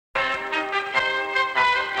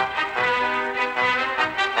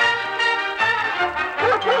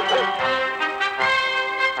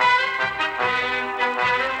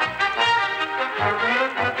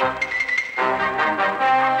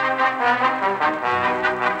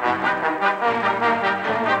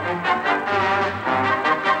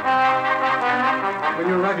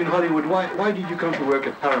why did you come to work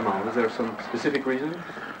at Paramount? Was there some specific reason?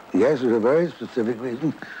 Yes, there's a very specific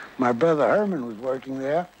reason. My brother Herman was working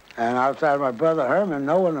there, and outside my brother Herman,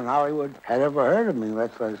 no one in Hollywood had ever heard of me,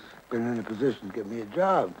 much less been in a position to get me a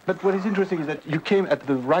job. But what is interesting is that you came at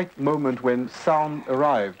the right moment when sound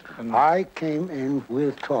arrived. And I came in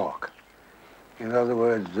with talk. In other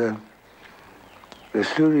words, the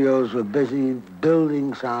studios were busy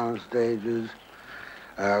building sound stages,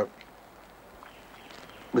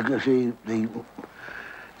 because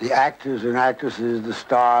the actors and actresses, the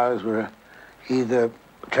stars, were either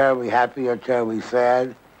terribly happy or terribly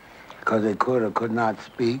sad because they could or could not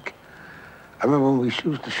speak. I remember when we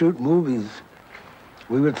used to shoot movies,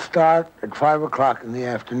 we would start at 5 o'clock in the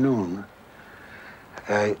afternoon.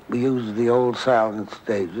 We used the old silent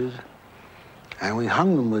stages, and we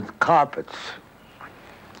hung them with carpets,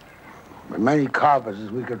 as many carpets as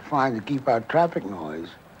we could find to keep out traffic noise.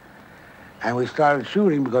 And we started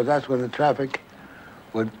shooting because that's when the traffic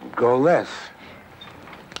would go less.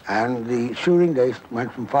 And the shooting days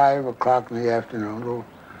went from 5 o'clock in the afternoon to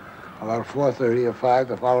about 4:30 or 5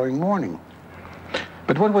 the following morning.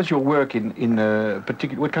 But what was your work in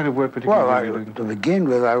particular? What kind of work particularly were you doing? To begin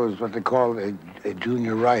with, I was what they called a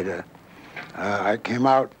junior writer. I came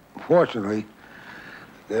out, fortunately,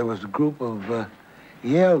 there was a group of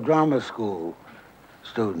Yale Drama School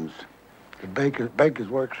students, the Baker's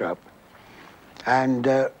Workshop, and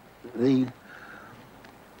the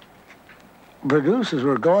producers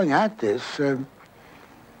were going at this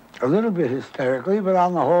a little bit hysterically, but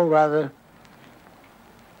on the whole rather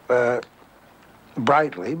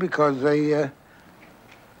brightly, because they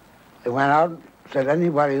went out and said,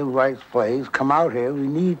 anybody who writes plays, come out here. We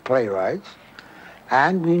need playwrights,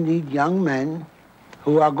 and we need young men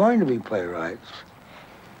who are going to be playwrights.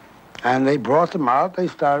 And they brought them out. They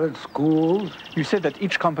started schools. You said that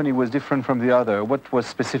each company was different from the other. What was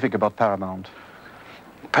specific about Paramount?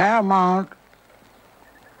 Paramount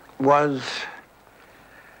was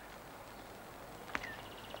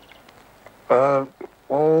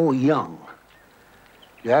young.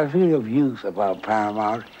 You had a feeling of youth about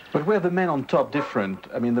Paramount. But were the men on top different?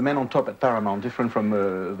 I mean, the men on top at Paramount different from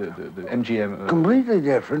the MGM? Completely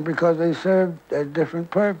different, because they served a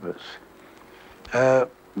different purpose.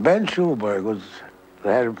 Ben Schulberg was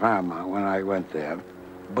the head of Paramount when I went there,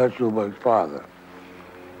 Bud Schulberg's father.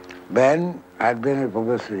 Ben had been a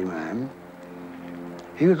publicity man.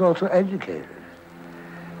 He was also educated.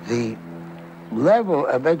 The level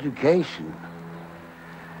of education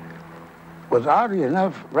was, oddly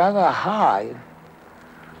enough, rather high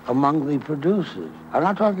among the producers. I'm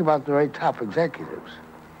not talking about the very top executives,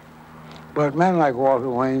 but men like Walter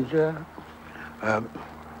Wanger,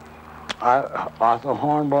 Arthur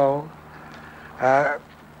Hornblow,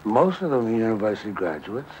 most of them were university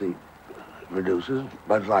graduates, the producers,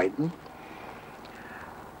 Bud Lighton,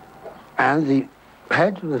 and the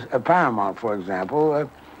heads of Paramount, for example.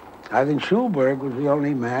 I think Schulberg was the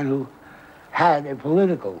only man who had a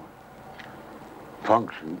political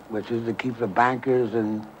function, which is to keep the bankers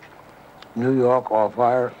in New York off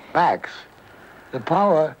our backs. The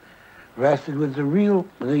power rested with the real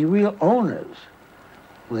owners.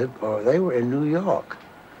 They were in New York.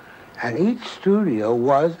 And each studio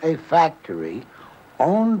was a factory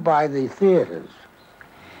owned by the theaters,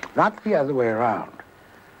 not the other way around.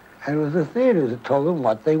 And it was the theaters that told them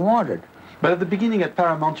what they wanted. But at the beginning at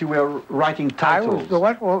Paramount, you were writing titles.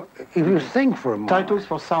 Well, if you think for a moment. Titles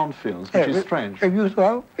for sound films, which is strange. If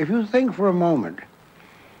you think for a moment,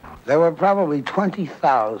 there were probably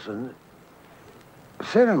 20,000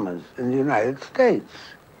 cinemas in the United States.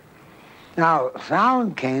 Now,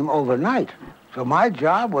 sound came overnight. So my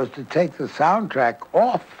job was to take the soundtrack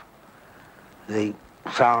off the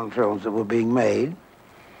sound films that were being made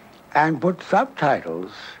and put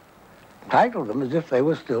subtitles, title them as if they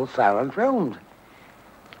were still silent films.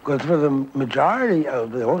 Because for the majority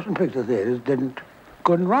of the motion picture theaters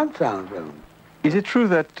couldn't run sound films. Is it true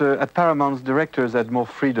that at Paramount's directors had more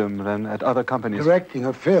freedom than at other companies? Directing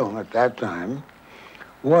a film at that time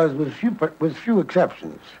was, with few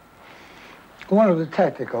exceptions, one of the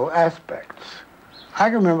technical aspects. I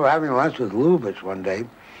can remember having lunch with Lubitsch one day,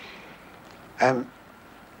 and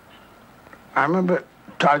I remember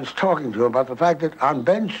I was talking to him about the fact that on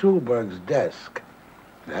Ben Schulberg's desk,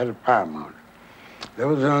 the head of Paramount, there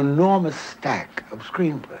was an enormous stack of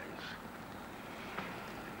screenplays.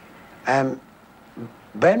 And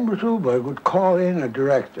Ben Schulberg would call in a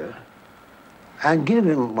director and give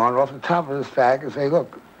him one off the top of the stack and say,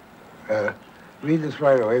 look, read this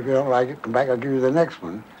right away. If you don't like it, come back, I'll give you the next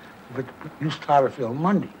one. But you start a film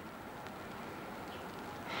Monday.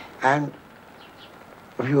 And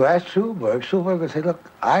if you ask Spielberg would say,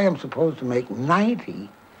 look, I am supposed to make 90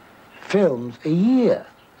 films a year,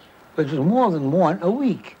 which is more than one a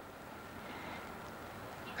week.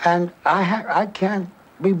 And I can't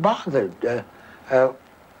be bothered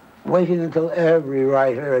waiting until every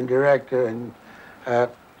writer and director and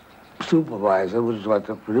supervisor, which is what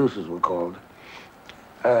the producers were called,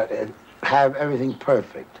 have everything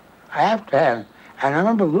perfect. I have to have, and I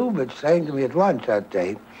remember Lubitsch saying to me at lunch that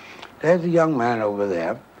day, there's a young man over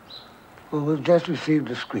there who has just received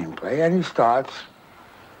a screenplay, and he starts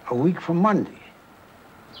a week from Monday.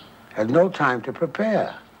 Has no time to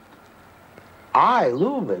prepare.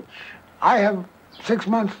 Lubitsch, I have 6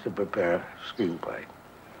 months to prepare a screenplay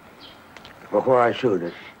before I shoot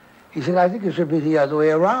it. He said, I think it should be the other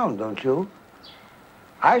way around, don't you?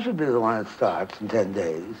 I should be the one that starts in 10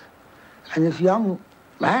 days, and this young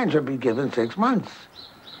man should be given 6 months.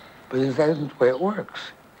 But that isn't the way it works.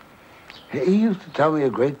 He used to tell me a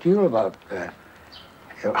great deal about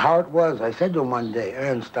how it was. I said to him one day,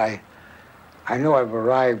 Ernst, I know I've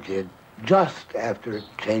arrived here just after it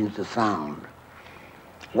changed the sound.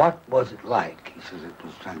 What was it like? He says, it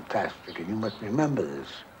was fantastic, and you must remember this.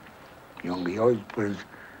 He always put his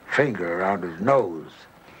finger around his nose.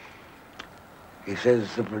 He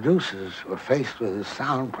says the producers were faced with a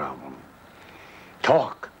sound problem.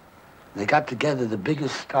 Talk. They got together the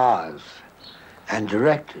biggest stars and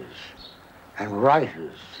directors and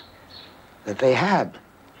writers that they had.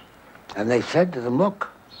 And they said to them, look,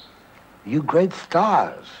 you great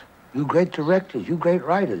stars, you great directors, you great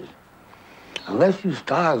writers, unless you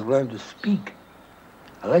stars learn to speak,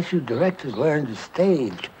 unless you directors learn to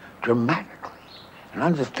stage dramatically and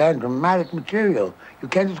understand dramatic material, you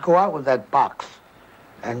can't just go out with that box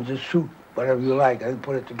and just shoot whatever you like and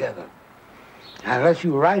put it together. And unless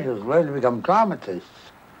you writers learn to become dramatists,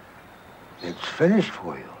 it's finished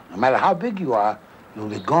for you. No matter how big you are, you'll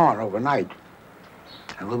be gone overnight.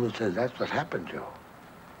 And Lubitsch says, that's what happened, Joe.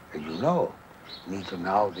 As you know,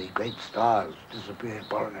 now the great stars disappeared,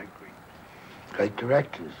 Polanyi, great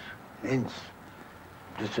directors, Ince,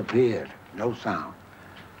 disappeared, no sound,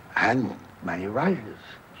 and many writers.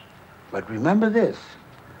 But remember this,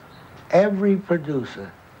 every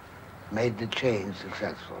producer made the change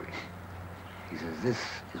successfully. He says, this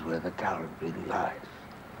is where the talent really lies,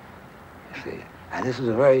 you see. And this is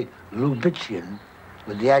a very Lubitchian,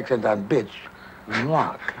 with the accent on bitch,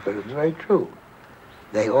 remark, but it's very true.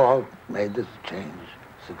 They all made this change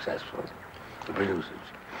successfully, the producers.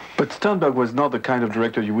 But Sternberg was not the kind of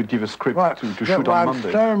director you would give a script to shoot on Monday.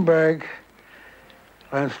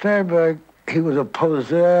 Sternberg, he was a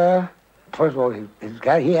poseur. First of all,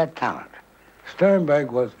 he had talent.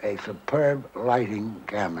 Sternberg was a superb lighting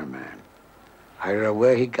cameraman. I don't know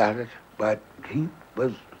where he got it, but he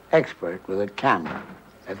was expert with a camera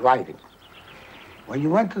at lighting. When you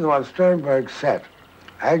went to the von Sternberg set,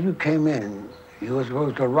 as you came in, you were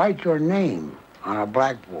supposed to write your name on a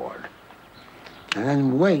blackboard and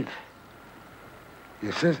then wait.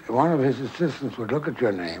 One of his assistants would look at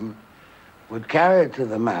your name, would carry it to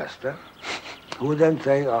the master, who would then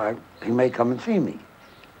say, all right, he may come and see me.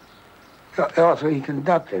 Also, he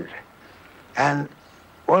conducted. And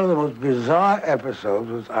one of the most bizarre episodes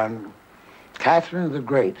was on Catherine the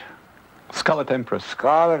Great. Scarlet Empress.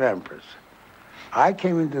 Scarlet Empress. I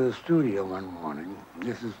came into the studio one morning.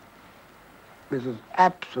 This is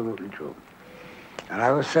absolutely true. And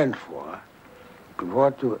I was sent for,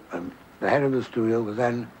 brought to, the head of the studio was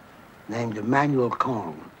then named Emmanuel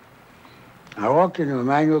Cohn. I walked into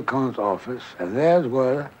Emmanuel Cohn's office, and there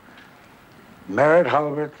were Merritt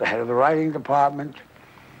Hulbert, the head of the writing department,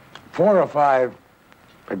 4 or 5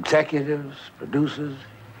 executives, producers,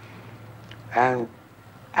 and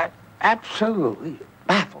absolutely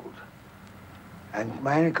baffled. And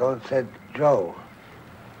Emmanuel Cohn said, Joe,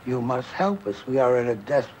 you must help us. We are in a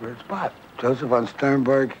desperate spot. Joseph von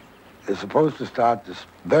Sternberg is supposed to start this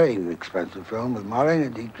very expensive film with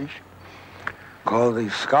Marlene Dietrich called The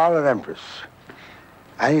Scarlet Empress.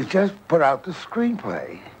 And he's just put out the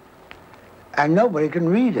screenplay. And nobody can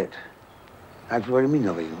read it. That's what I mean,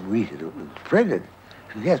 nobody can read it. It was printed.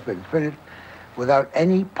 Yes, but it's printed without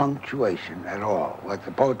any punctuation at all, like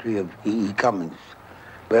the poetry of E.E. Cummings.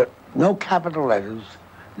 But no capital letters,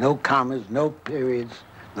 no commas, no periods,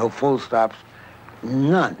 no full stops,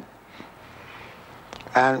 none.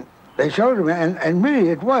 And they showed him, and really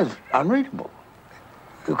it was unreadable.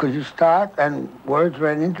 Because you start and words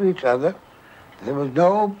ran into each other. There was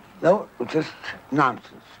no, it was just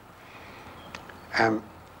nonsense. And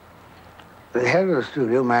the head of the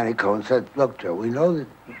studio, Manny Cohen, said, look, Joe, we know that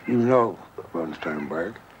you know von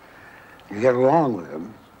Sternberg. You get along with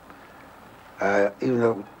him, even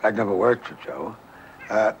though I'd never worked for Joe.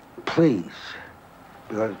 please,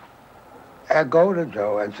 because I go to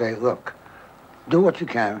Joe and say, look, do what you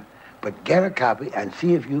can, but get a copy and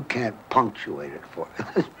see if you can't punctuate it for it.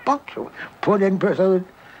 Just punctuate. Put in so that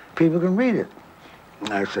people can read it.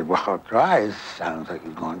 And I said, well, I'll try. It sounds like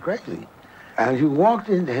he's going crazy. And as you walked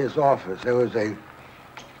into his office, there was a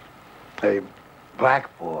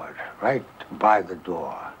blackboard right by the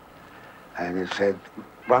door. And it said,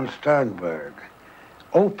 von Sternberg,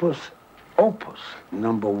 Opus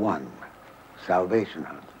number 1, Salvation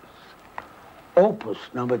Hunters. Opus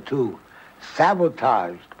number 2,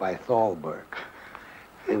 Sabotaged by Thalberg.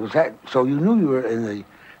 It was that, so you knew you were in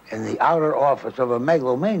the outer office of a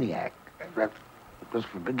megalomaniac. That was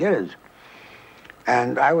for beginners.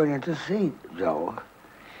 And I went in to see Joe,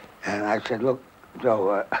 and I said, look,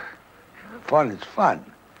 Joe, fun is fun,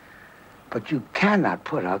 but you cannot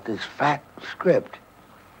put out this fat script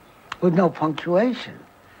with no punctuation.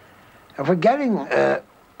 And forgetting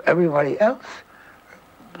everybody else,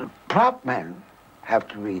 the prop men have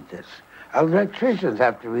to read this. Electricians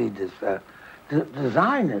have to read this.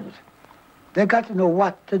 Designers, they've got to know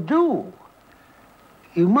what to do.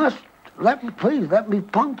 You must, please let me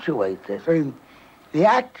punctuate this. I mean, the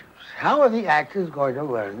actors, how are the actors going to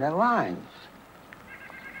learn their lines?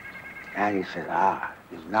 And he said,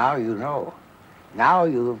 now you know. Now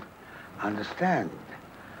you understand.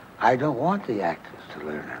 I don't want the actors to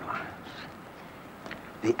learn their lines.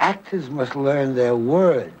 The actors must learn their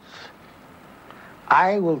words.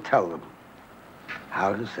 I will tell them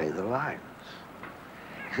how to say the lines.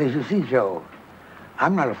 He says, you see, Joe,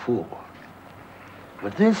 I'm not a fool.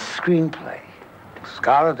 But this screenplay,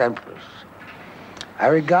 Scarlet Empress, I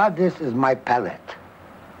regard this as my palette.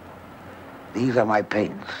 These are my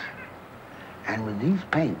paints. And with these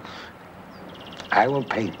paints, I will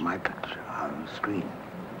paint my picture on the screen.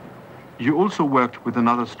 You also worked with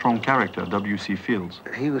another strong character, W.C. Fields.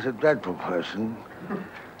 He was a dreadful person,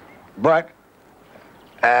 but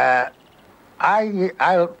I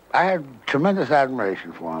had tremendous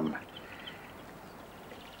admiration for him.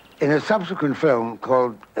 In a subsequent film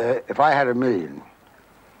called If I Had a Million,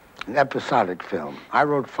 an episodic film, I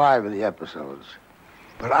wrote 5 of the episodes,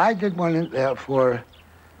 but I did one in there for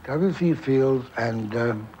W.C. Fields and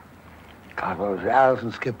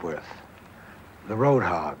Alison Skipworth, the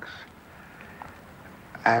Roadhogs.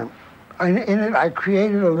 And in it, I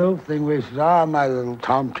created a little thing where he says, my little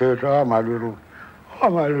tomtit, my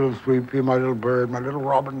little sweepy, my little bird, my little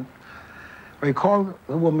robin. He called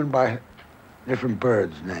the woman by different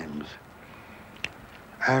birds' names.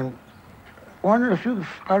 And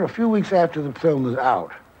about a few weeks after the film was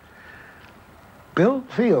out, Bill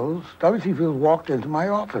Fields, W.C. Fields, walked into my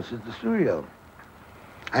office at the studio.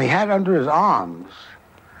 And he had under his arms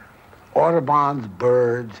Audubon's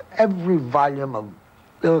birds, every volume of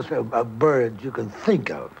birds you can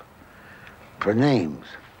think of for names.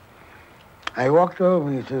 I walked over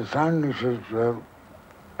and he says, son, he says,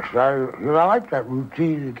 I like that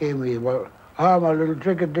routine you gave me. Well, my little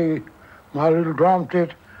chickadee, my little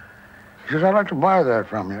drumtit. He says, I'd like to buy that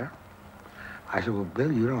from you. I said, well,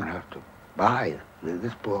 Bill, you don't have to buy it.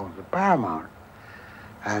 This belongs to Paramount.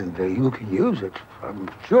 And you can use it. I'm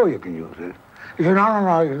sure you can use it. He said,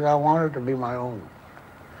 no. He said, I want it to be my own.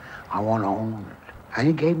 I want to own it. And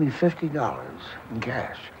he gave me $50 in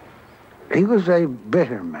cash. He was a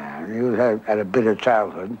bitter man. He had a bitter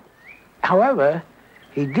childhood. However,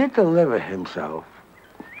 he did deliver himself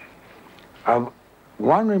of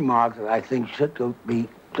one remark that I think should go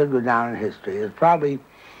down in history. It's probably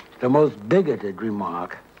the most bigoted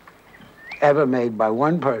remark ever made by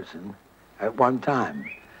one person at one time.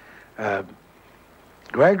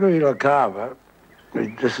 Gregory LaCava,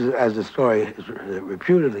 this is as the story is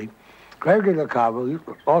reputedly, Gregory LaCava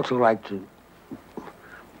also liked to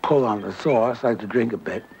pull on the sauce, liked to drink a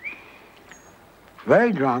bit.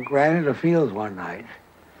 Very drunk, ran into Fields one night,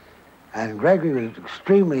 and Gregory was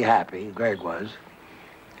extremely happy, Greg was,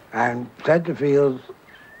 and said to Fields,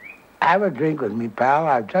 have a drink with me, pal.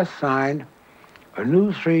 I've just signed a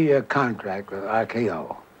new 3-year contract with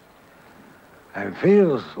RKO. And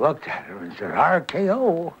Fields looked at him and said,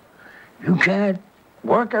 RKO? You can't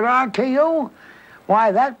work at RKO?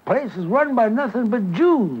 Why, that place is run by nothing but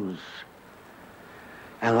Jews.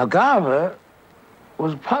 And LaCava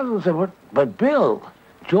was puzzled and said, but Bill,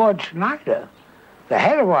 George Schneider, the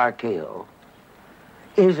head of RKO,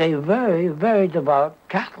 is a very, very devout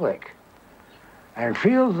Catholic. And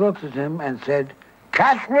Fields looked at him and said,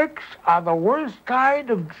 Catholics are the worst kind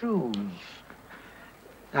of Jews.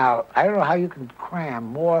 Now, I don't know how you can cram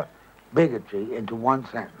more bigotry into one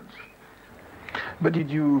sentence. But did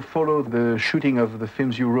you follow the shooting of the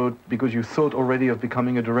films you wrote because you thought already of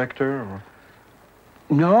becoming a director? Or?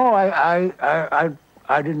 No, I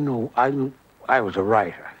didn't know. I was a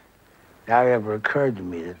writer. That never occurred to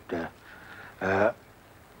me that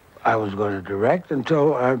I was going to direct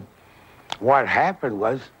until what happened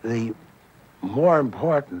was the more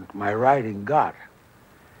important my writing got.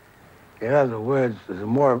 In other words, the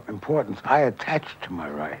more importance I attached to my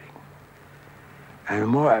writing. And the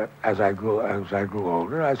more, as I grew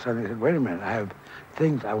older, I suddenly said, wait a minute, I have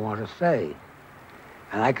things I want to say.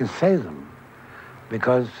 And I can say them.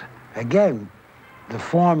 Because, again, the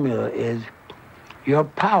formula is your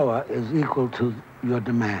power is equal to your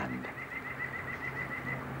demand.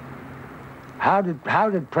 How did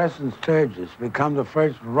Preston Sturgis become the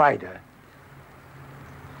first writer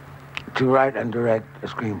to write and direct a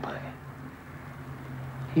screenplay?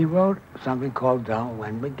 He wrote something called Down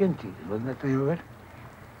When McGinty, wasn't that the name of it?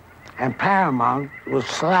 And Paramount was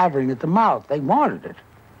slavering at the mouth. They wanted it.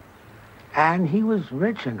 And he was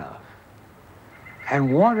rich enough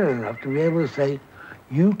and wanted enough to be able to say,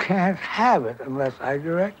 you can't have it unless I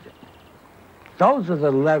direct it. Those are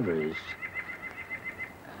the levers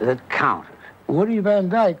that counted. Woody Van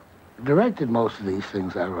Dyke directed most of these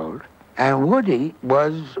things I wrote. And Woody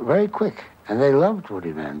was very quick. And they loved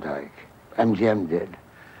Woody Van Dyke. MGM did.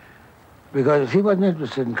 Because he wasn't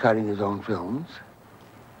interested in cutting his own films.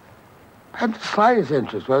 Had the slightest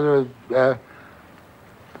interest, whether it was the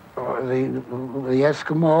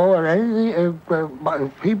Eskimo or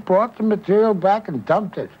anything. He brought the material back and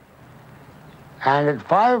dumped it. And at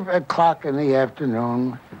 5 o'clock in the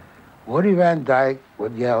afternoon, Woody Van Dyke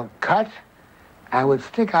would yell, cut, and would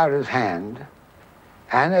stick out his hand,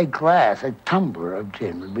 and a glass, a tumbler of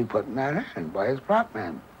gin would be put in that hand by his prop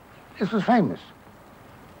man. This was famous.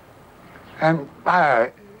 And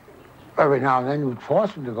every now and then you would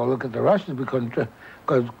force him to go look at the Russians because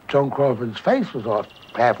Joan Crawford's face was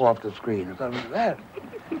half off the screen or something like that.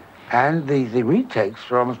 And the retakes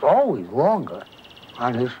were almost always longer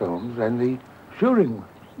on his films than the shooting.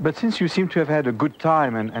 But since you seem to have had a good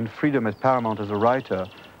time and freedom at Paramount as a writer,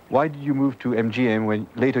 why did you move to MGM when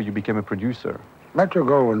later you became a producer?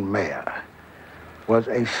 Metro-Goldwyn-Mayer was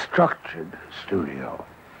a structured studio.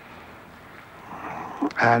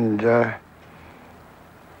 And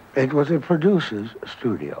it was a producer's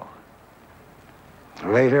studio.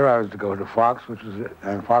 Later, I was to go to Fox,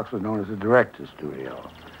 and Fox was known as a director's studio.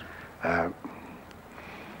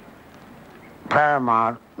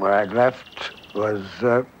 Paramount, where I'd left, was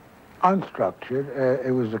unstructured.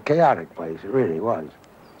 It was a chaotic place. It really was.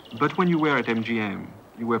 But when you were at MGM,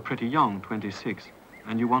 you were pretty young, 26,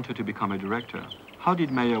 and you wanted to become a director. How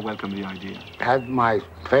did Mayer welcome the idea? I had my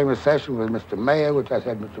famous session with Mr. Mayer, which I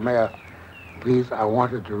said, Mr. Mayer, please, I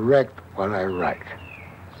want to direct what I write.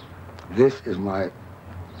 This is my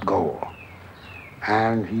goal.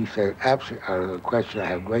 And he said, absolutely out of the question, I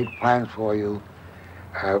have great plans for you.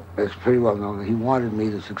 It's pretty well known that he wanted me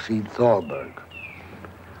to succeed Thalberg.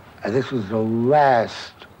 And this was the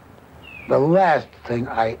last thing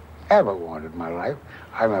I ever wanted in my life.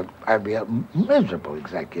 I'd be a miserable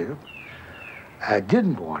executive. I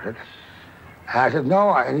didn't want it. And I said,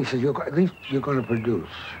 no, and he said, at least you're going to produce.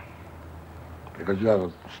 Because you have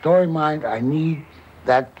a story mind, I need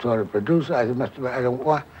that sort of producer. I said, I don't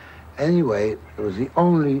want. Anyway, it was the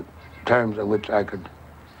only terms on which I could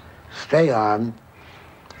stay on.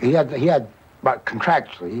 But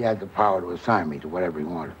contractually, he had the power to assign me to whatever he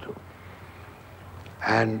wanted to.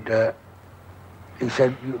 And he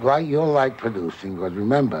said, you'll like producing, because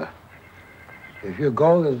remember, if your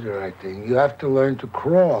goal is directing, you have to learn to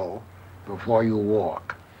crawl before you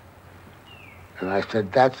walk. And I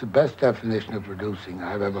said, that's the best definition of producing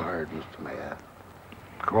I've ever heard, Mr. Mayer.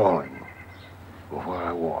 Crawling before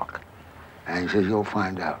I walk. And he says, you'll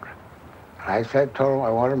find out. And I told him I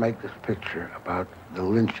want to make this picture about the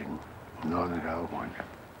lynching in Northern California.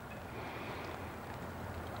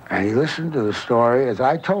 And he listened to the story as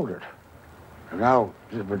I told it. And now,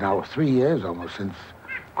 it's been now 3 years almost since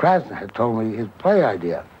Krasner had told me his play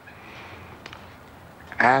idea.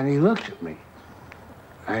 And he looked at me.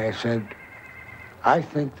 And I said, I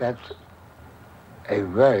think that's a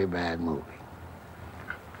very bad movie.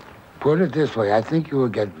 Put it this way, I think you will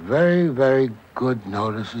get very, very good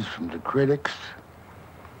notices from the critics,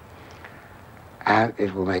 and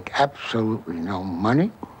it will make absolutely no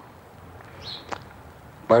money.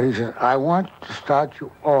 But he said, I want to start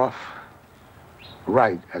you off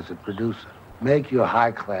right as a producer. Make you a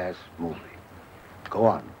high-class movie. Go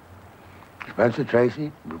on. Spencer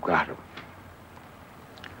Tracy, we've got him.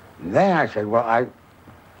 And then I said, well,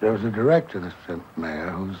 there was a director, Mr. Mayer,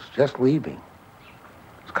 who's just leaving.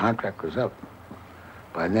 His contract was up,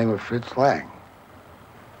 by the name of Fritz Lang.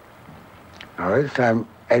 Now, this time,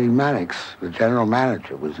 Eddie Mannix, the general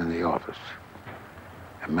manager, was in the office.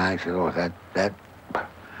 And Mannix said, oh,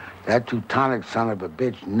 that Teutonic son of a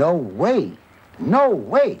bitch, no way, no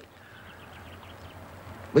way.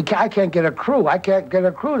 I can't get a crew. I can't get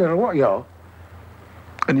a crew that'll work,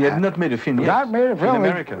 And he had not made a film yet. Not made a film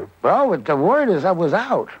in America. Well, the word is I was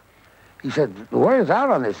out. He said, the word is out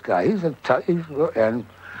on this guy. And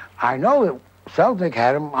I know that Celtic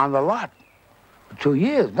had him on the lot for 2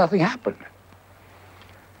 years. Nothing happened.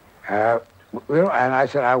 And I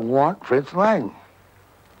said, I want Fritz Lang.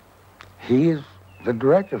 He is the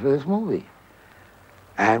director for this movie.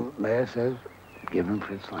 And Mayer says, give him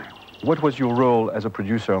Fritz Lang. What was your role as a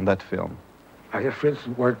producer on that film? I guess Fritz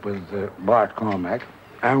worked with Bart Cormack.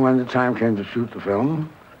 And when the time came to shoot the film,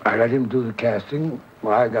 I let him do the casting.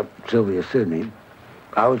 Well, I got Sylvia Sidney.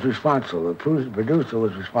 I was responsible. The producer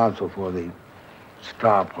was responsible for the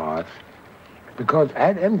star parts. Because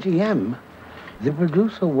at MGM, the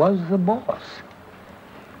producer was the boss.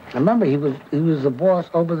 Remember, he was the boss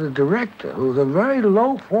over the director, who was a very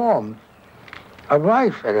low form of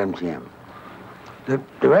life at MGM. The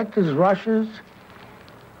director's rushes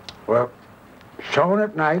were shown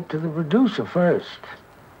at night to the producer first.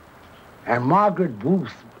 And Margaret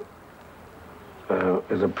Booth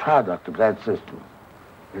is a product of that system.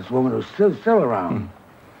 This woman who's still around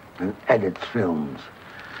and edits films.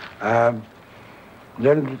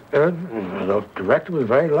 Then the director was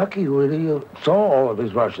very lucky. He saw all of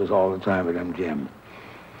his rushes all the time at MGM.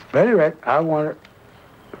 But anyway, I wanted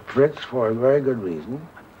Fritz for a very good reason,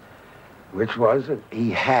 which was that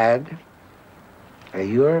he had a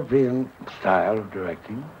European style of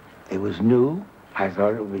directing. It was new. I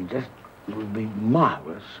thought it would be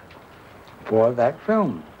marvelous for that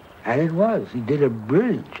film. And it was. He did a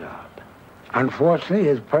brilliant job. Unfortunately,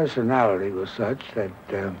 his personality was such that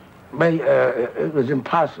it was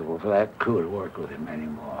impossible for that crew to work with him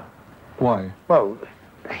anymore. Why? Well,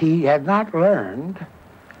 he had not learned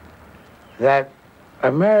that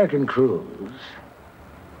American crews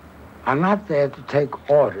are not there to take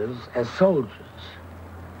orders as soldiers.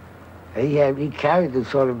 He carried the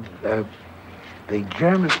sort of the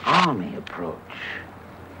German army approach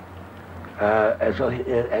as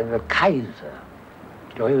a Kaiser.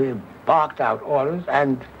 So he barked out orders,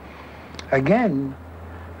 and again,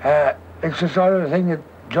 it's the sort of thing that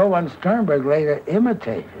Joe von Sternberg later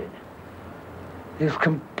imitated. His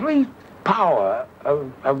complete power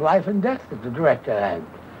of life and death that the director had,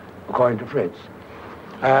 according to Fritz.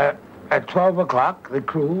 At 12 o'clock, the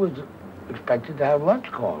crew was expected to have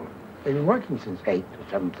lunch called. They'd been working since 8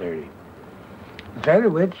 or 7:30. Instead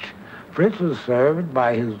of which, Fritz was served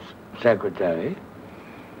by his secretary,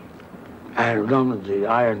 and known as the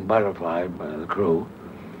Iron Butterfly by the crew.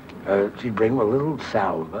 She'd bring him a little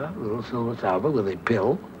salver, a little silver salver with a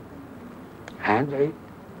pill and a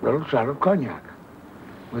little shot of cognac,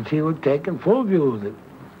 which he would take in full view of the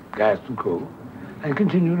cast and crew and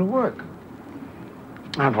continue to work.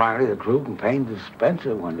 And finally, the crew complained to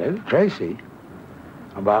Spencer one day, to Tracy,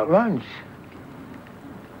 about lunch.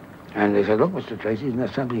 And they said, look, Mr. Tracy, isn't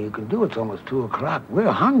that something you can do? It's almost 2 o'clock.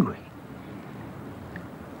 We're hungry.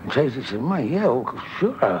 And Tracy said, yeah, well,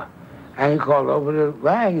 sure. And he called over to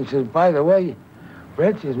Lang and said, by the way,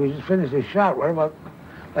 Fred says, we just finished this shot. What about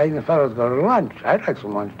letting the fellows go to lunch? I'd like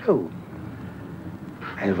some lunch, too.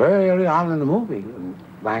 And very early on in the movie,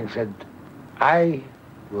 Lang said, I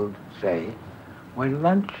will say when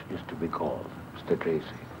lunch is to be called, Mr. Tracy.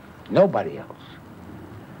 Nobody else.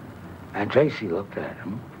 And Tracy looked at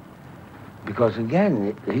him, because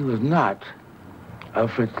again, he was not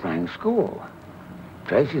of Fritz Lang's school.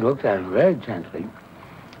 Tracy looked at him very gently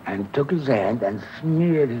and took his hand and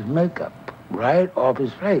smeared his makeup right off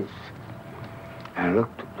his face. And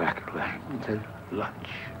looked back at Lang and said, lunch,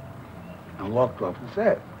 and walked off the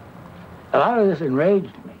set. A lot of this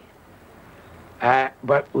enraged me.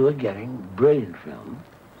 But we were getting brilliant film.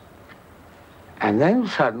 And then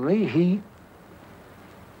suddenly he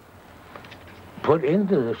put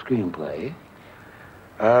into the screenplay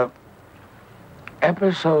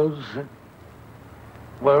episodes that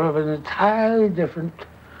were of an entirely different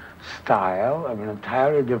style, of an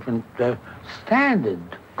entirely different standard.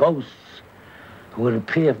 Ghosts who would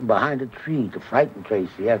appear from behind a tree to frighten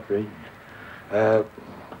Tracy after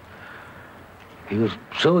he was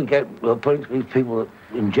suing, putting these people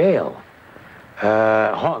in jail,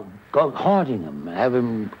 haunting them,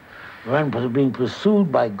 having being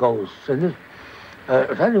pursued by ghosts. And this,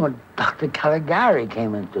 suddenly when Dr. Caligari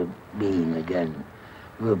came into being again,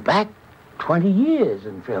 we were back 20 years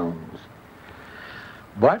in films.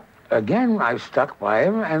 But again, I stuck by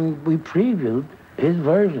him, and we previewed his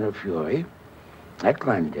version of Fury at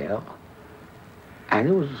Glendale. And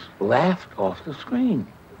it was laughed off the screen.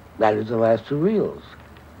 That is the last two reels.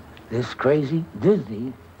 This crazy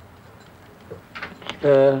Disney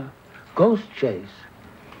ghost chase.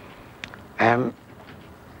 And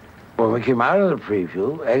when we came out of the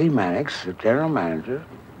preview, Eddie Mannix, the general manager,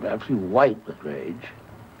 absolutely white with rage,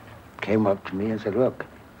 came up to me and said, look,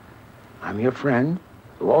 I'm your friend.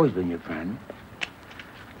 I've always been your friend.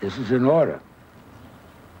 This is an order.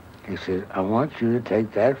 He said, I want you to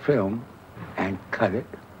take that film and cut it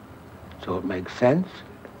so it makes sense.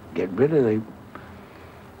 Get rid of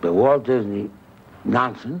the Walt Disney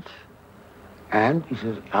nonsense. And he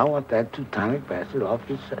says, I want that Teutonic bastard off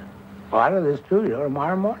this set, out of this studio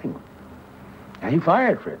tomorrow morning. And he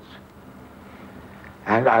fired Fritz.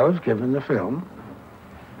 And I was given the film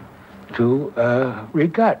to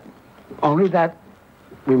recut. Only that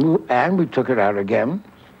and we took it out again,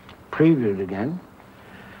 previewed it again,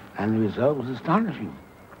 and the result was astonishing.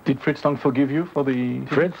 Did Fritz Lang forgive you for the...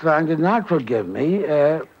 Fritz Lang did not forgive me.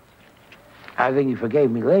 I think he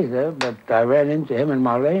forgave me later, but I ran into him in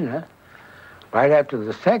Marlena right after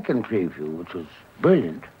the second preview, which was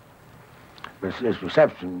brilliant, his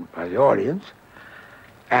reception by the audience.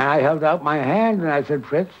 And I held out my hand and I said,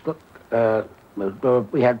 Fritz, look,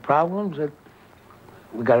 we had problems,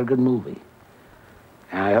 we got a good movie.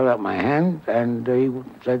 And I held out my hand and he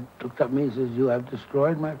said, looked at me and says, you have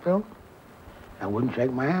destroyed my film? And wouldn't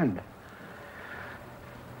shake my hand.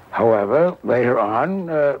 However, later on,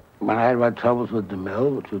 when I had my troubles with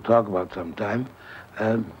DeMille, which we'll talk about sometime,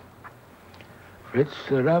 Fritz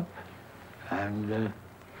stood up and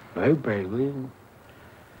very bravely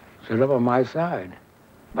stood up on my side.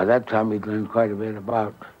 By that time, we'd learned quite a bit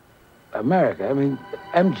about America. I mean,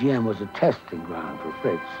 MGM was a testing ground for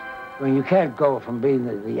Fritz. I mean, you can't go from being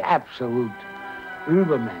the absolute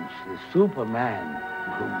Übermensch, the Superman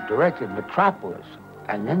who directed Metropolis,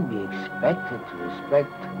 and then be expected to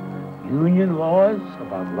respect union laws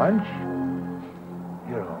about lunch,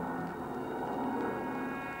 you know.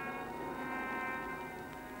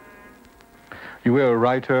 You were a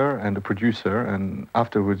writer and a producer, and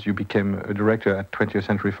afterwards you became a director at 20th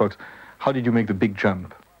Century Fox. How did you make the big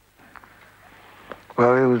jump?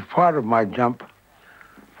 Well, it was part of my jump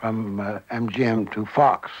from MGM to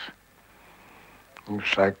Fox.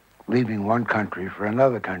 It's like leaving one country for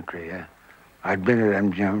another country. I'd been at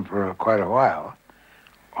MGM for quite a while,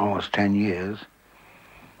 almost 10 years.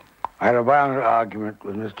 I had a violent argument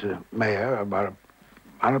with Mr. Mayer about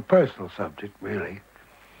on a personal subject, really.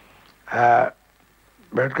 But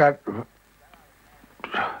it got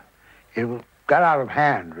out of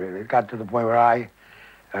hand, really. It got to the point where I,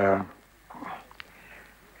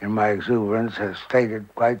 in my exuberance, has stated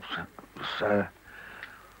quite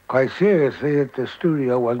seriously that the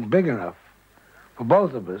studio wasn't big enough for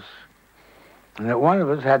both of us, and that one of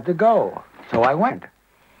us had to go. So I went.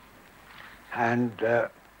 And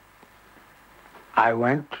I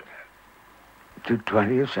went to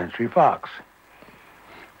 20th Century Fox.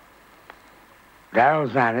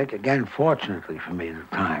 Darryl Zanuck, again, fortunately for me at the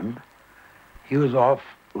time, he was off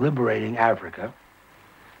liberating Africa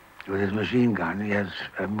with his machine gun. He has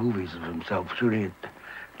movies of himself shooting at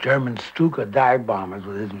German Stuka dive bombers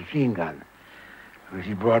with his machine gun, which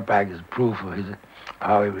he brought back as proof of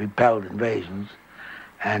how he repelled invasions.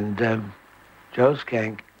 And Joe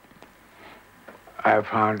Schenck, I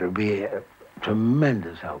found to be a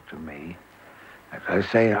tremendous help to me. As I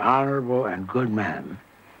say, an honorable and good man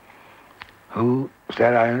who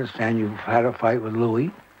said, I understand you've had a fight with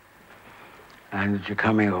Louis and that you're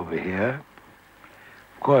coming over here.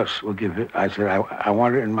 Of course, we'll give it. I said, I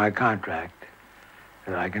want it in my contract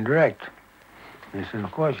that I can direct. And he said,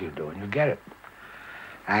 of course you do, and you'll get it.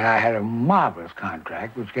 And I had a marvelous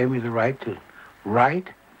contract which gave me the right to write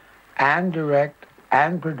and direct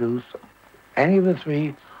and produce any of the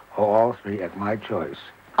three or all three at my choice.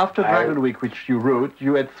 After Dragon Week, which you wrote,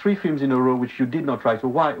 you had 3 films in a row which you did not write. So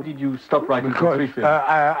why did you stop writing for 3 films?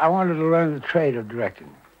 I wanted to learn the trade of directing,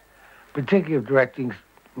 particularly of directing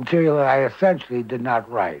material that I essentially did not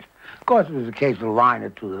write. Of course, it was a case of a line or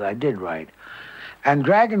two that I did write. And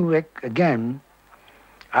Dragon Week, again,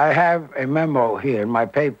 I have a memo here in my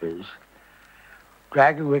papers.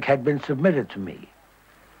 Dragon Week had been submitted to me,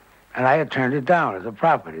 and I had turned it down as a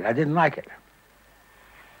property. I didn't like it.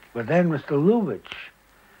 But then Mr. Lubitsch,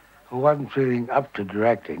 who wasn't feeling up to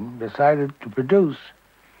directing, decided to produce,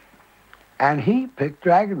 and he picked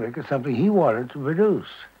Dragon Week as something he wanted to produce.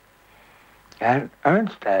 And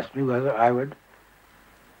Ernst asked me whether I would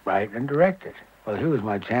write and direct it. Well, here was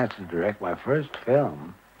my chance to direct my first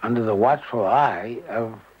film under the watchful eye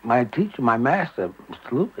of my teacher, my master, Mr.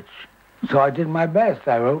 Lubitsch. So I did my best.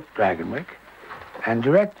 I wrote Dragon Week and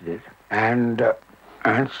directed it. And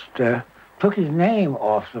Ernst took his name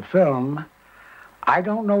off the film. I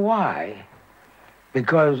don't know why,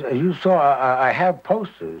 because as you saw, I have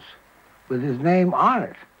posters with his name on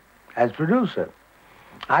it as producer.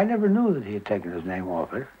 I never knew that he had taken his name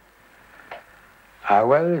off it.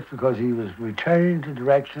 Whether it's because he was returning to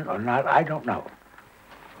direction or not, I don't know.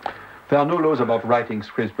 There are no laws about writing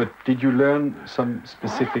scripts, but did you learn some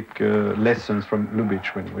specific lessons from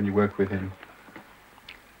Lubitsch when you worked with him?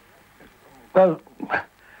 Well,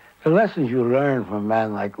 the lessons you learn from a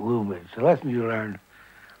man like Lubitsch, the lessons you learn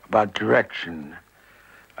about direction,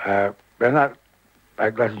 they're not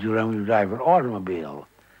like lessons you learn when you drive an automobile.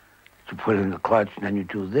 You put in the clutch and then you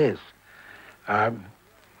do this.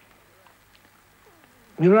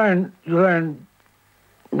 You learn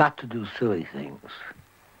not to do silly things.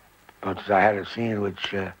 Because I had a scene in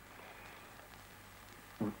which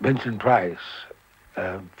Vincent Price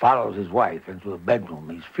follows his wife into a bedroom.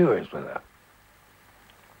 He's furious with her.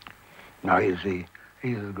 Now he's the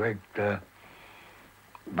great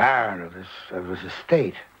baron of this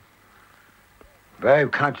estate, very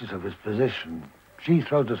conscious of his position. She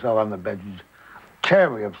throws herself on the bed. She's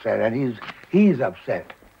terribly upset, and he's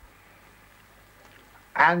upset.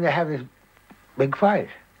 And they have this big fight.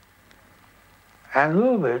 And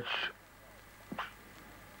Lubitsch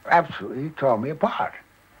absolutely tore me apart.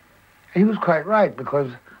 And he was quite right,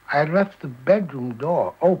 because I had left the bedroom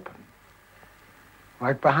door open,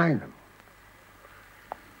 right behind him.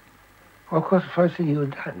 Well, of course, the first thing he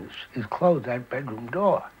would have done is close that bedroom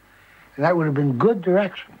door. And that would have been good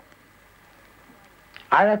direction.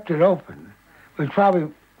 I left it open, which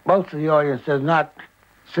probably most of the audience does not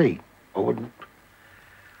see, or wouldn't.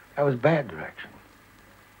 That was bad direction.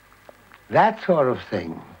 That sort of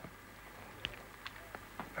thing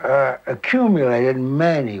accumulated in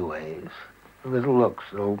many ways, little looks.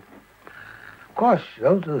 So, of course,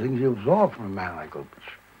 those are the things you absorb from a man like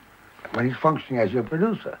Lubitsch when he's functioning as your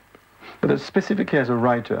producer. But specifically as a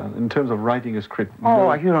writer, in terms of writing a script...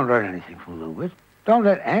 Oh, you don't learn anything from Lubitsch. Don't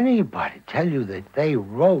let anybody tell you that they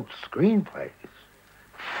wrote screenplays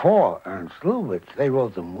for Ernst Lubitsch. They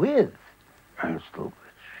wrote them with Ernst Lubitsch.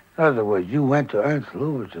 In other words, you went to Ernst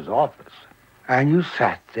Lubitsch's office, and you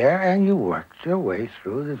sat there and you worked your way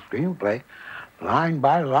through the screenplay line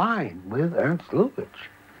by line with Ernst Lubitsch.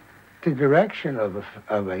 The direction of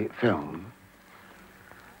a film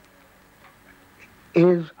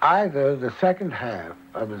is either the second half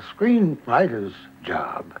of the screenwriter's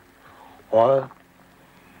job, or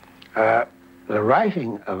the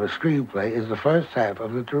writing of a screenplay is the first half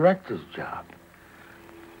of the director's job.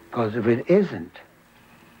 Because if it isn't,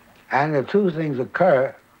 and the two things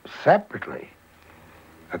occur separately,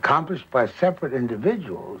 accomplished by separate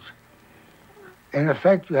individuals, in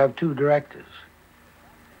effect you have two directors.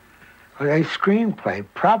 A screenplay,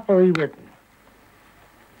 properly written,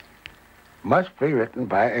 must be written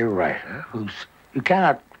by a writer who's... You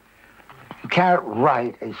cannot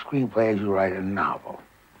write a screenplay as you write a novel.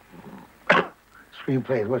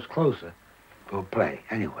 Screenplay is much closer to a play,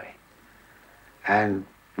 anyway. And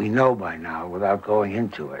we know by now, without going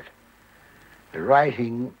into it, the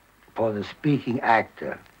writing for the speaking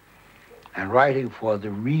actor and writing for the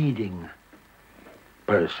reading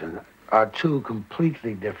person are two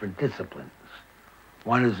completely different disciplines.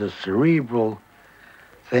 One is a cerebral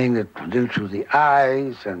thing that produced through the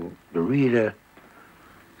eyes, and the reader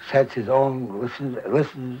sets his own,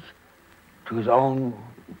 listens to his own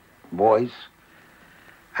voice,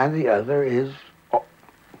 and the other is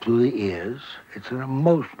through the ears. It's an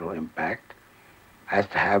emotional impact, has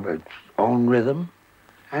to have its own rhythm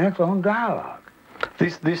and its own dialogue.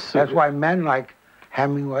 That's why men like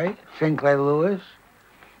Hemingway, Sinclair Lewis,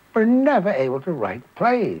 were never able to write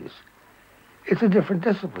plays. It's a different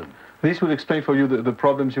discipline. This would explain for you the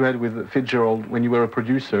problems you had with Fitzgerald when you were a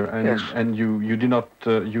producer, and yes. And you did not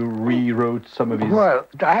you rewrote some of his. Well,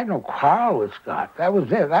 I had no quarrel with Scott. That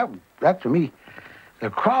was it. That to me, the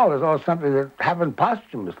quarrel is all something that happened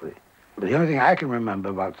posthumously. But the only thing I can remember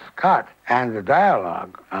about Scott and the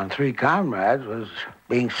dialogue on Three Comrades was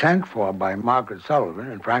being sent for by Margaret Sullivan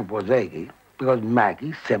and Frank Borzage because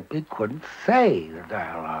Maggie simply couldn't say the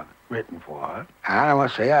dialogue written for her. And I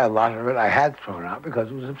must say, a lot of it I had thrown out because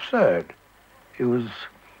it was absurd. It was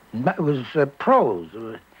prose. It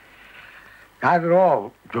was not at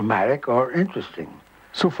all dramatic or interesting.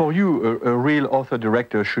 So for you, a real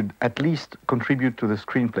author-director should at least contribute to the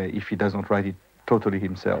screenplay if he doesn't write it totally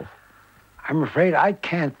himself. I'm afraid I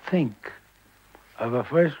can't think of a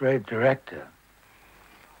first-rate director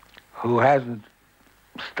who hasn't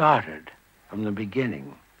started from the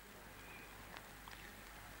beginning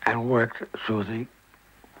and worked through the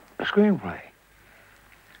screenplay.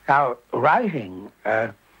 Now, writing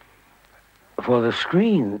for the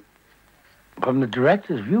screen, from the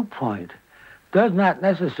director's viewpoint, does not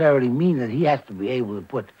necessarily mean that he has to be able to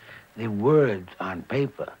put the words on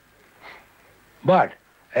paper. But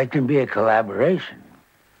it can be a collaboration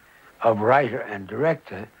of writer and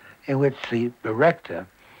director in which the director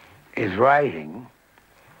is writing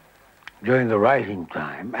during the writing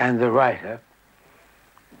time, and the writer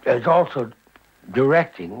is also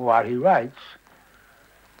directing while he writes,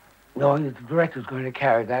 knowing that the director is going to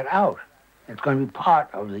carry that out. It's going to be part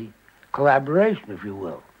of the collaboration, if you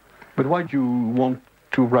will. But why do you want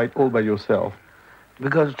to write all by yourself?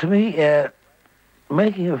 Because to me,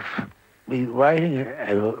 writing a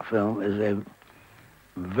film is a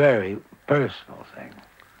very personal thing.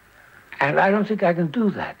 And I don't think I can do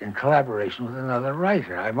that in collaboration with another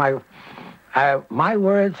writer. My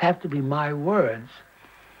words have to be my words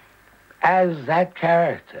as that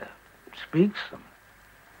character speaks them.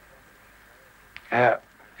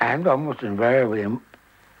 And almost invariably,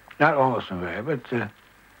 not almost invariably, but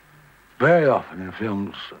very often in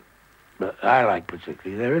films that I like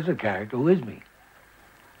particularly, there is a character who is me.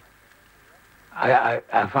 I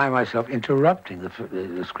find myself interrupting the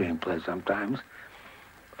screenplay sometimes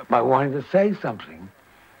by wanting to say something,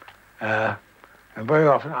 and very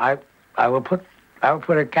often I will put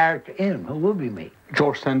a character in who will be me.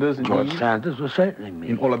 George Sanders in George Eve? Sanders was certainly me.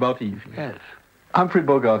 In All About Eve? Yes. Humphrey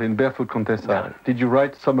Bogart in Barefoot Contessa. Yeah. Did you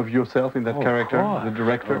write some of yourself in that character, course. the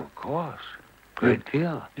director? Of course. Great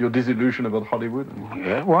deal. Your disillusion about Hollywood?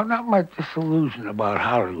 Yeah, well, not my disillusion about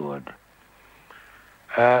Hollywood.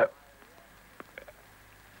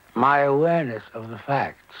 My awareness of the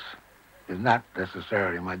facts is not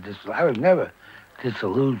necessarily my disillusion. I was never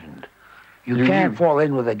disillusioned. You can't fall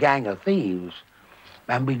in with a gang of thieves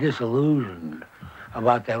and be disillusioned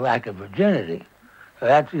about their lack of virginity.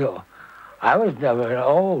 That's, I was never,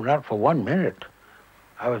 not for 1 minute.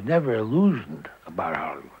 I was never illusioned about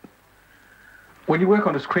Hollywood. When you work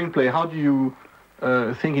on a screenplay, how do you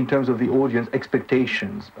think in terms of the audience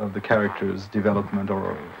expectations of the character's development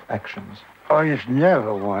or actions? Audience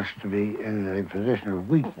never wants to be in a position of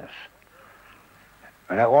weakness.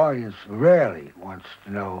 And the audience rarely wants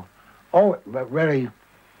to know, but rarely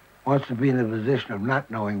wants to be in a position of not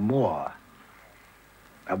knowing more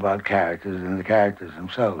about characters than the characters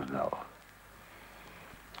themselves know.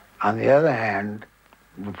 On the other hand,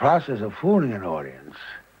 the process of fooling an audience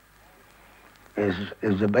is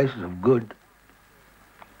the basis of good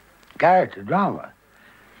character drama.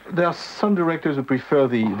 There are some directors who prefer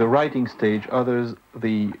the writing stage, others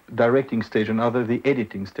the directing stage, and others the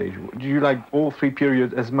editing stage. Do you like all three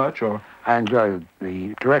periods as much, or? I enjoy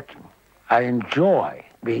the directing. I enjoy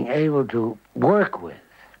being able to work with,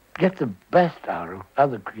 get the best out of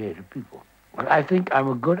other creative people. I think I'm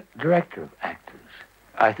a good director of actors.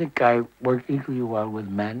 I think I work equally well with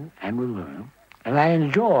men and with women, and I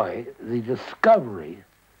enjoy the discovery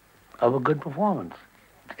of a good performance.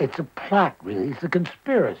 It's a plot, really. It's a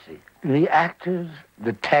conspiracy. The actors,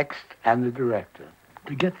 the text, and the director,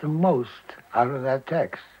 to get the most out of that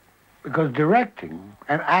text. Because directing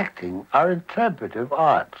and acting are interpretive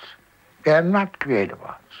arts. They are not creative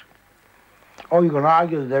arts. Oh, you can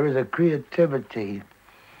argue that there is a creativity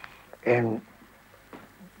in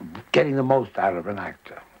getting the most out of an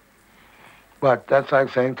actor. But that's like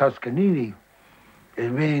saying Toscanini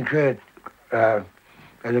is being creative.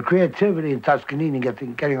 There's a creativity in Toscanini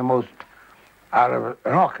getting the most out of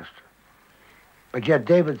an orchestra. But yet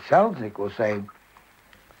David Selznick will say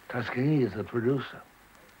Toscanini is the producer.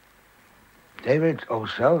 David O.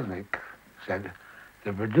 Selznick said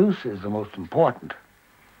the producer is the most important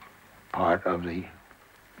part of the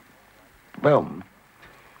film,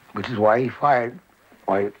 which is why he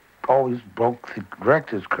always broke the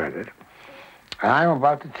director's credit. And I'm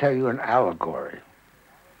about to tell you an allegory.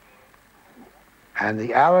 And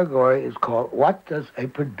the allegory is called, What Does a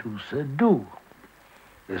Producer Do?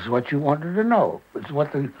 This is what you wanted to know. It's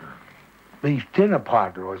what the dinner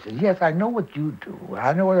partner always says. Yes, I know what you do.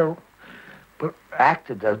 I know what an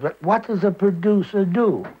actor does, but what does a producer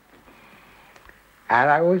do? And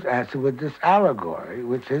I always answer with this allegory,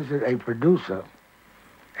 which is that a producer,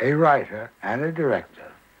 a writer, and a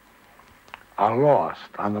director are lost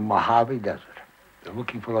on the Mojave Desert. They're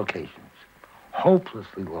looking for locations.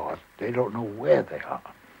 Hopelessly lost. They don't know where they are.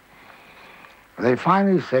 And they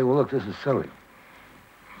finally say, well, look, this is silly.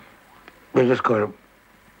 We're just going to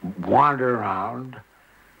wander around,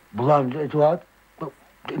 blunder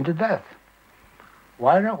into death.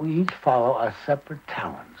 Why don't we each follow our separate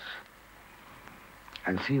talents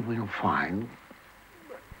and see if we can find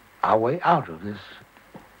our way out of this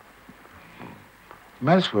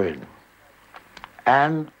mess we're in?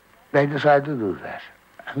 And they decide to do that.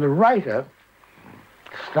 And the writer,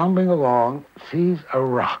 stumbling along, sees a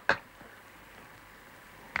rock.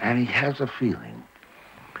 And he has a feeling.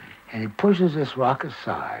 And he pushes this rock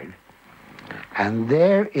aside, and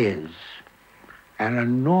there is an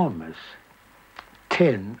enormous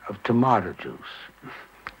tin of tomato juice,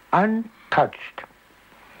 untouched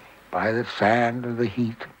by the sand or the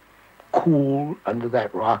heat, cool under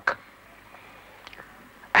that rock.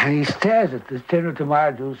 And he stares at this tin of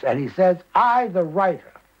tomato juice and he says, I, the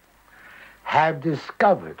writer, have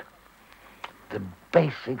discovered the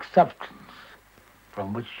basic substance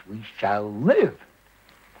from which we shall live.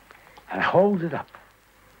 And holds it up.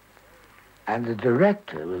 And the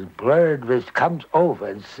director, with blurred wrist, comes over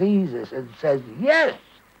and sees this and says, yes!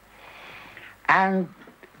 And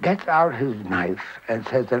gets out his knife and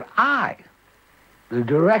says that I, the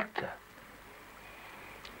director,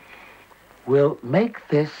 will make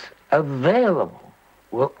this available.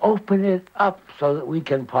 We'll open it up so that we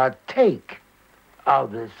can partake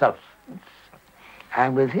of this substance.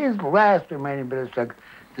 And with his last remaining bit of strength,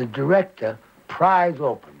 the director pries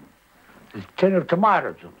open this tin of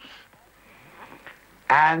tomato juice.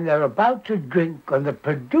 And they're about to drink when the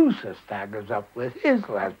producer staggers up with his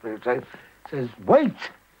last bit of says, wait,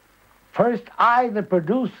 first I, the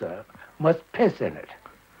producer, must piss in it.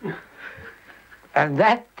 And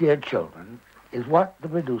that, dear children, is what the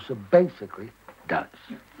producer basically does.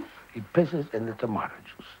 He pisses in the tomato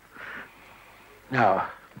juice. Now,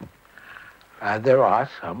 there are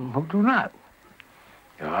some who do not.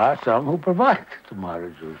 There are some who provide the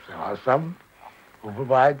tomato juice. There are some who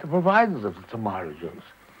provide the providers of the tomato juice.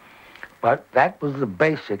 But that was the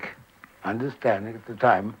basic understanding at the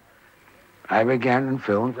time I began in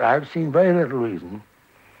films. I've seen very little reason,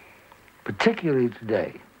 particularly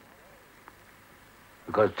today,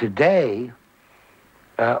 because today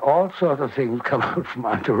all sorts of things come out from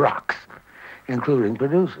under rocks, including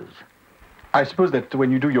producers. I suppose that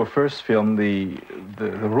when you do your first film, the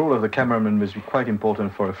role of the cameraman must be quite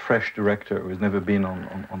important for a fresh director who has never been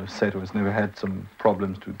on a set, who has never had some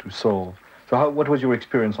problems to solve. So what was your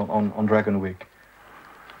experience on Dragon Week?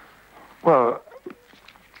 Well,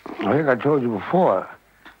 I think I told you before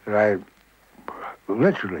that I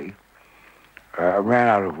literally ran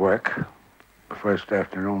out of work the first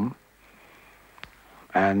afternoon,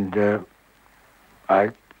 and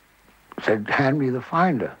I said, hand me the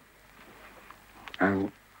finder.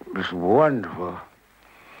 And this wonderful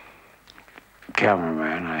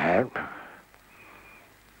cameraman I had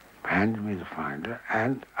handed me the finder,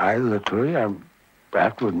 and I literally, I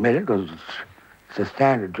have to admit it, because it's a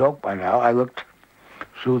standard joke by now, I looked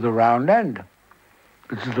through the round end.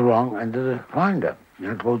 This is the wrong end of the finder.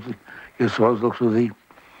 You're supposed to look through the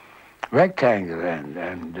rectangular end,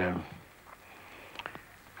 and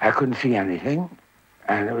I couldn't see anything,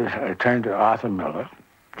 and I turned to Arthur Miller,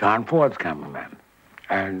 John Ford's cameraman.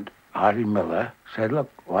 And Artie Miller said,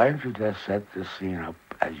 look, why don't you just set this scene up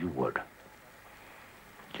as you would?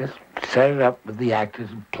 Just set it up with the actors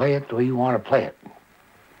and play it the way you want to play it.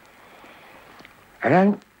 And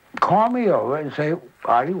then call me over and say,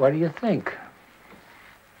 Artie, what do you think?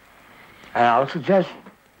 And I'll suggest,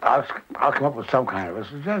 I'll come up with some kind of a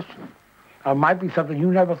suggestion. It might be something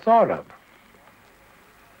you never thought of.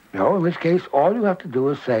 You know, in which case, all you have to do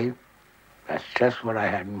is say, that's just what I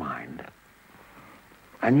had in mind.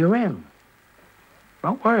 And you're in.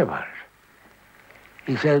 Don't worry about it.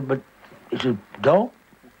 He said, but he said, don't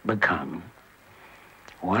become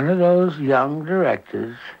one of those young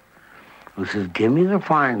directors who says, give me the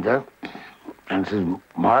finder, and says,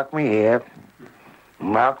 mark me here,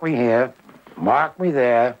 mark me here, mark me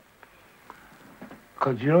there.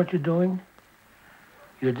 Because you know what you're doing?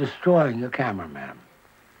 You're destroying your cameraman.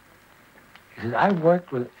 He says, I've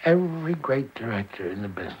worked with every great director in the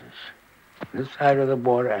business, this side of the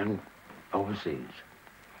border and overseas.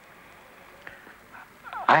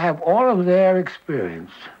 I have all of their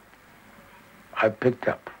experience I've picked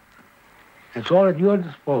up. It's all at your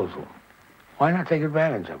disposal. Why not take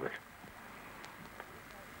advantage of it?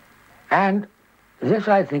 And this,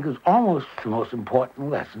 I think, is almost the most important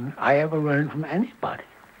lesson I ever learned from anybody.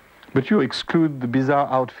 But you exclude the bizarre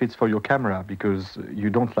outfits for your camera because you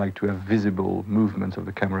don't like to have visible movements of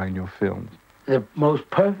the camera in your films. The most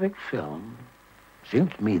perfect film,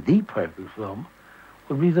 seems to me the perfect film,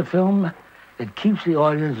 would be the film that keeps the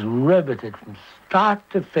audience riveted from start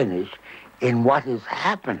to finish in what is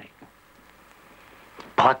happening,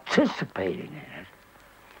 participating in it,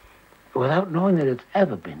 without knowing that it's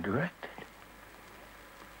ever been directed.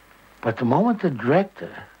 But the moment the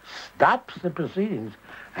director stops the proceedings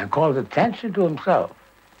and calls attention to himself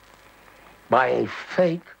by a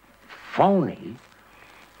fake, phony,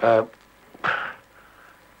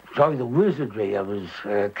 showing the wizardry of his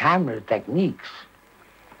camera techniques.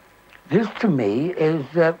 This, to me, is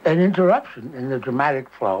an interruption in the dramatic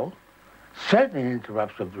flow, certainly an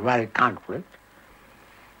interruption of dramatic conflict,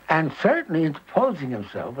 and certainly interposing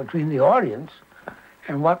himself between the audience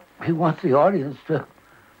and what he wants the audience to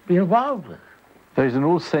be involved with. There is an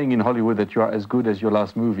old saying in Hollywood that you are as good as your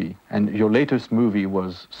last movie, and your latest movie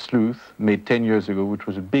was Sleuth, made 10 years ago, which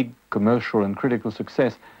was a big commercial and critical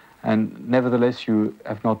success, and nevertheless you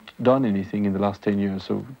have not done anything in the last 10 years,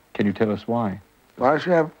 so can you tell us why? Well, I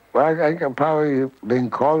think I've probably been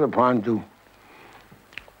called upon to...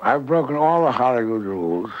 I've broken all the Hollywood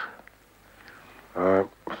rules,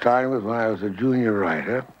 starting with when I was a junior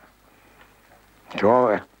writer.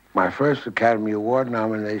 So my first Academy Award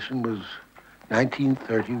nomination was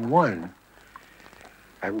 1931.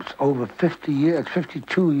 It was over 50 years,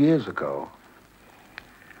 52 years ago.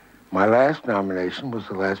 My last nomination was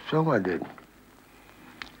the last film I did.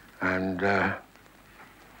 And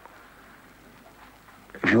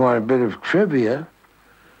if you want a bit of trivia,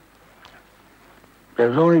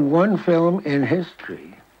 there's only one film in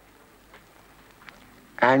history,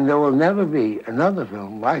 and there will never be another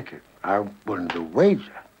film like it, I wouldn't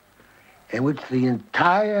wager, in which the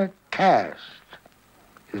entire cast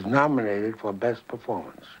is nominated for Best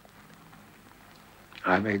Performance.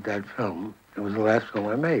 I made that film. It was the last film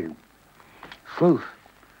I made. Sleuth.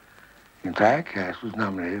 The entire cast was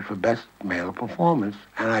nominated for Best Male Performance,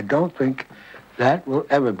 and I don't think that will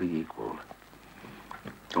ever be equaled.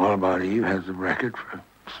 All About Eve has the record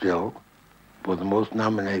still for the most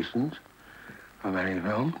nominations of any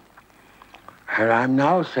film. And I'm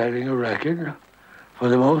now setting a record for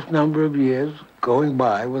the most number of years going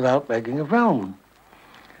by without making a film.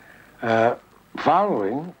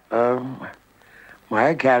 Following my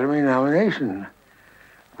Academy nomination.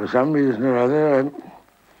 For some reason or other,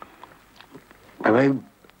 I mean,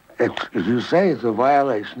 as you say, it's a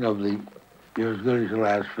violation of the You're as Good as Your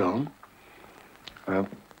Last Film.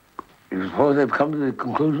 You suppose they've come to the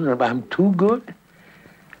conclusion that I'm too good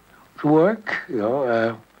to work, you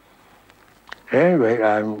know. At any rate,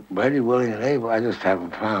 I'm ready, willing, and able. I just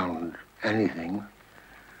haven't found anything.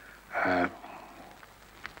 I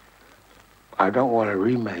don't want to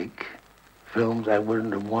remake films I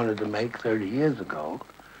wouldn't have wanted to make 30 years ago,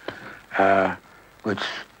 which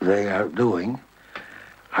they are doing.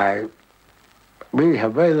 I really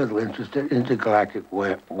have very little interest in intergalactic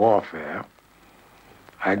warfare.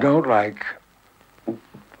 I don't like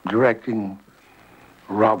directing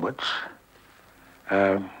robots.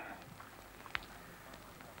 I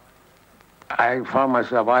found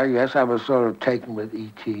myself, yes, I was sort of taken with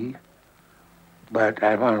E.T., but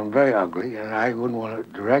I found him very ugly, and I wouldn't want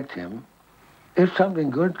to direct him. If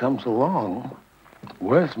something good comes along,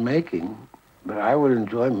 worth making, that I would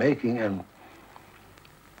enjoy making and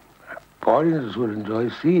audiences would enjoy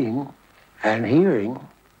seeing and hearing,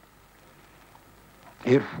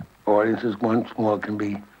 if audiences once more can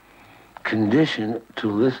be conditioned to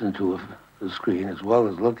listen to the screen as well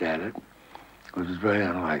as look at it, which is very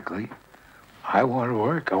unlikely, I want to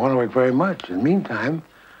work. I want to work very much. In the meantime,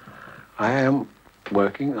 I am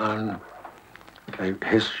working on a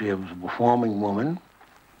history of the performing woman,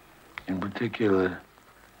 in particularly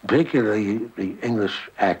the English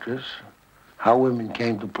actress, how women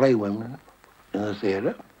came to play women in the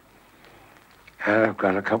theater. And I've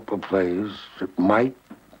got a couple of plays that might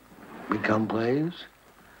become plays.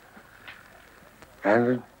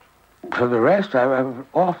 And for the rest, I have an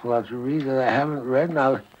awful lot to read that I haven't read, and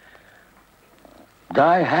I'll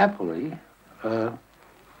die happily,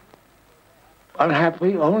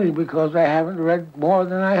 unhappily only because I haven't read more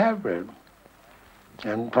than I have read,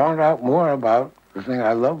 and found out more about the thing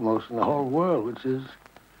I love most in the whole world, which is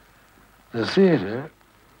the theater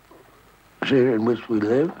in which we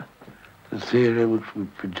live, the theater which we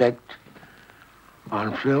project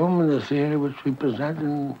on film, and the theater which we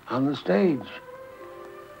present on the stage,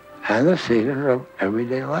 and the theater of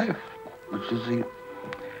everyday life, which is the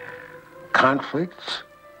conflicts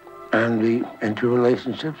and the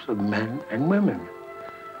interrelationships of men and women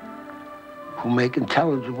who make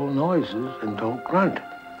intelligible noises and don't grunt.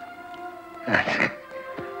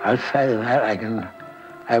 Outside of that, I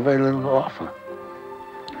have very little to offer.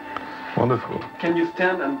 Wonderful. Can you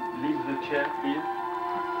stand and leave the chair, please?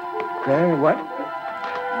 There, what?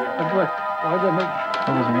 Yeah. What? That was a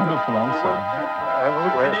wonderful answer.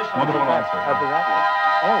 Wonderful answer. I forgot one.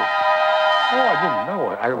 Oh, I didn't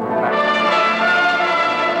know it.